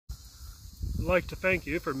I'd like to thank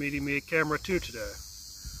you for meeting me at camera 2 today.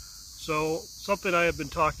 So, something I have been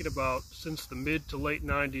talking about since the mid to late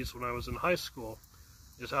 90s when I was in high school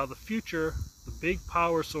is how the future, the big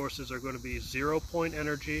power sources are going to be zero-point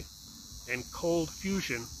energy and cold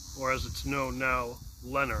fusion, or as it's known now,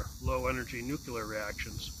 LENR, low-energy nuclear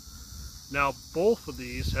reactions. Now, both of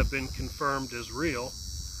these have been confirmed as real,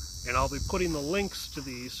 and I'll be putting the links to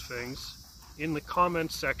these things in the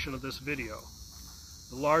comments section of this video.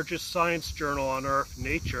 The largest science journal on Earth,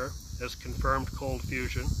 Nature, has confirmed cold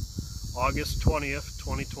fusion, August 20th,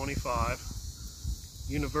 2025.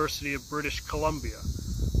 University of British Columbia.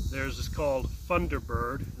 Theirs is called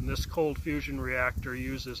Thunderbird, and this cold fusion reactor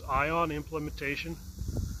uses ion implementation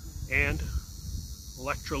and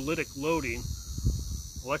electrolytic loading.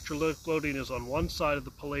 Electrolytic loading is on one side of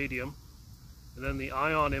the palladium, and then the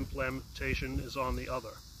ion implementation is on the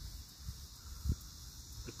other.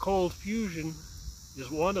 The cold fusion is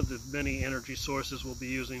one of the many energy sources we'll be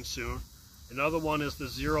using soon. Another one is the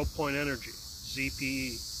zero-point energy,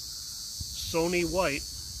 ZPE. Sony White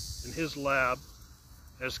in his lab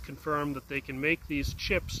has confirmed that they can make these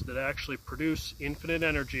chips that actually produce infinite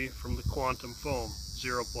energy from the quantum foam,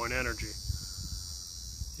 zero-point energy.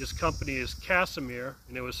 His company is Casimir,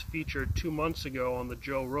 and it was featured 2 months ago on the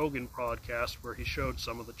Joe Rogan podcast where he showed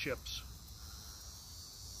some of the chips.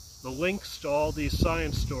 The links to all these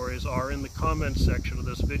science stories are in the comments section of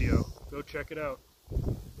this video. Go check it out.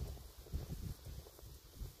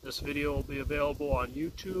 This video will be available on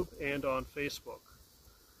YouTube and on Facebook.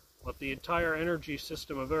 But the entire energy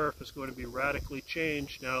system of Earth is going to be radically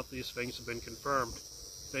changed now that these things have been confirmed.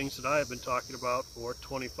 Things that I have been talking about for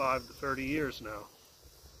 25 to 30 years now.